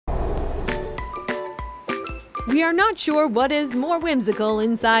We are not sure what is more whimsical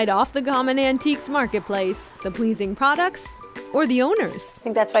inside Off the Common Antiques Marketplace, the pleasing products or the owners. I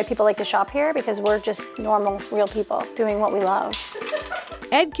think that's why people like to shop here, because we're just normal, real people doing what we love.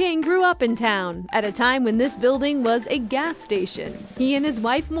 Ed King grew up in town at a time when this building was a gas station. He and his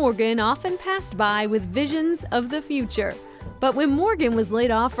wife Morgan often passed by with visions of the future. But when Morgan was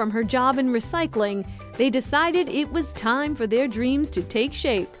laid off from her job in recycling, they decided it was time for their dreams to take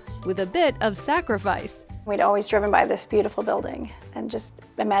shape, with a bit of sacrifice. We'd always driven by this beautiful building and just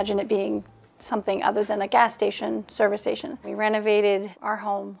imagine it being something other than a gas station, service station. We renovated our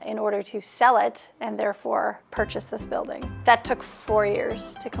home in order to sell it and therefore purchase this building. That took 4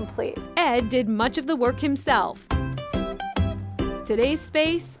 years to complete. Ed did much of the work himself. Today's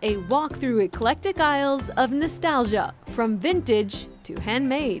space, a walk through eclectic aisles of nostalgia, from vintage to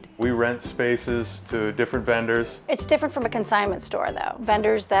handmade. We rent spaces to different vendors. It's different from a consignment store though.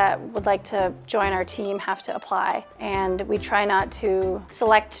 Vendors that would like to join our team have to apply, and we try not to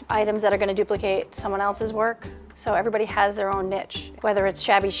select items that are going to duplicate someone else's work. So everybody has their own niche, whether it's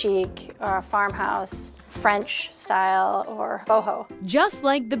shabby chic or farmhouse, French style, or boho. Just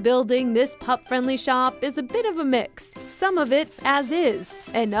like the building, this pup-friendly shop is a bit of a mix. Some of it as is,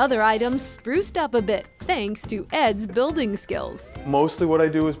 and other items spruced up a bit, thanks to Ed's building skills. Mostly what I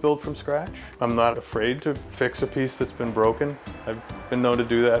do is build from scratch. I'm not afraid to fix a piece that's been broken. I've been known to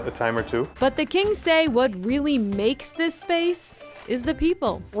do that a time or two. But the Kings say what really makes this space is the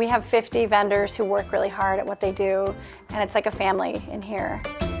people. We have 50 vendors who work really hard at what they do, and it's like a family in here.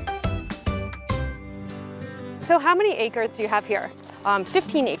 So how many acres do you have here?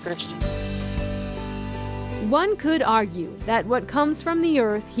 15 acres. One could argue that what comes from the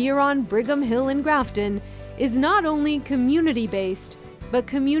earth here on Brigham Hill in Grafton is not only community-based, but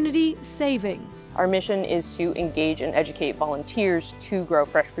community-saving. Our mission is to engage and educate volunteers to grow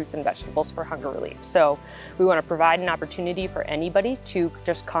fresh fruits and vegetables for hunger relief. So we want to provide an opportunity for anybody to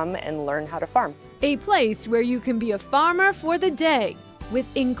just come and learn how to farm. A place where you can be a farmer for the day with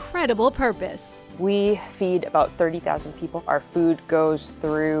incredible purpose. We feed about 30,000 people. Our food goes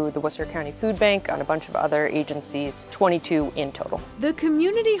through the Worcester County Food Bank and a bunch of other agencies, 22 in total. The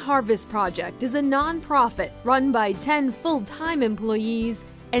Community Harvest Project is a nonprofit run by 10 full-time employees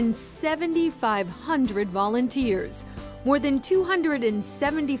and 7,500 volunteers. More than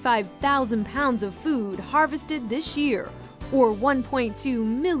 275,000 pounds of food harvested this year, or 1.2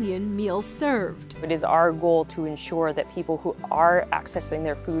 million meals served. It is our goal to ensure that people who are accessing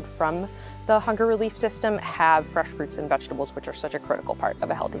their food from the hunger relief system have fresh fruits and vegetables, which are such a critical part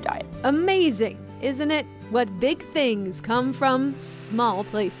of a healthy diet. Amazing, isn't it? What big things come from small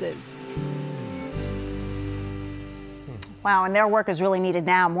places. Wow, and their work is really needed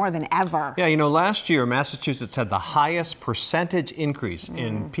now more than ever. Yeah, you know, last year, Massachusetts had the highest percentage increase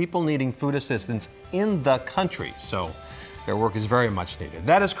in people needing food assistance in the country. So their work is very much needed.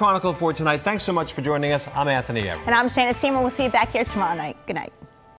 That is Chronicle for tonight. Thanks so much for joining us. I'm Anthony Everett. And I'm Shannon Seymour. We'll see you back here tomorrow night. Good night.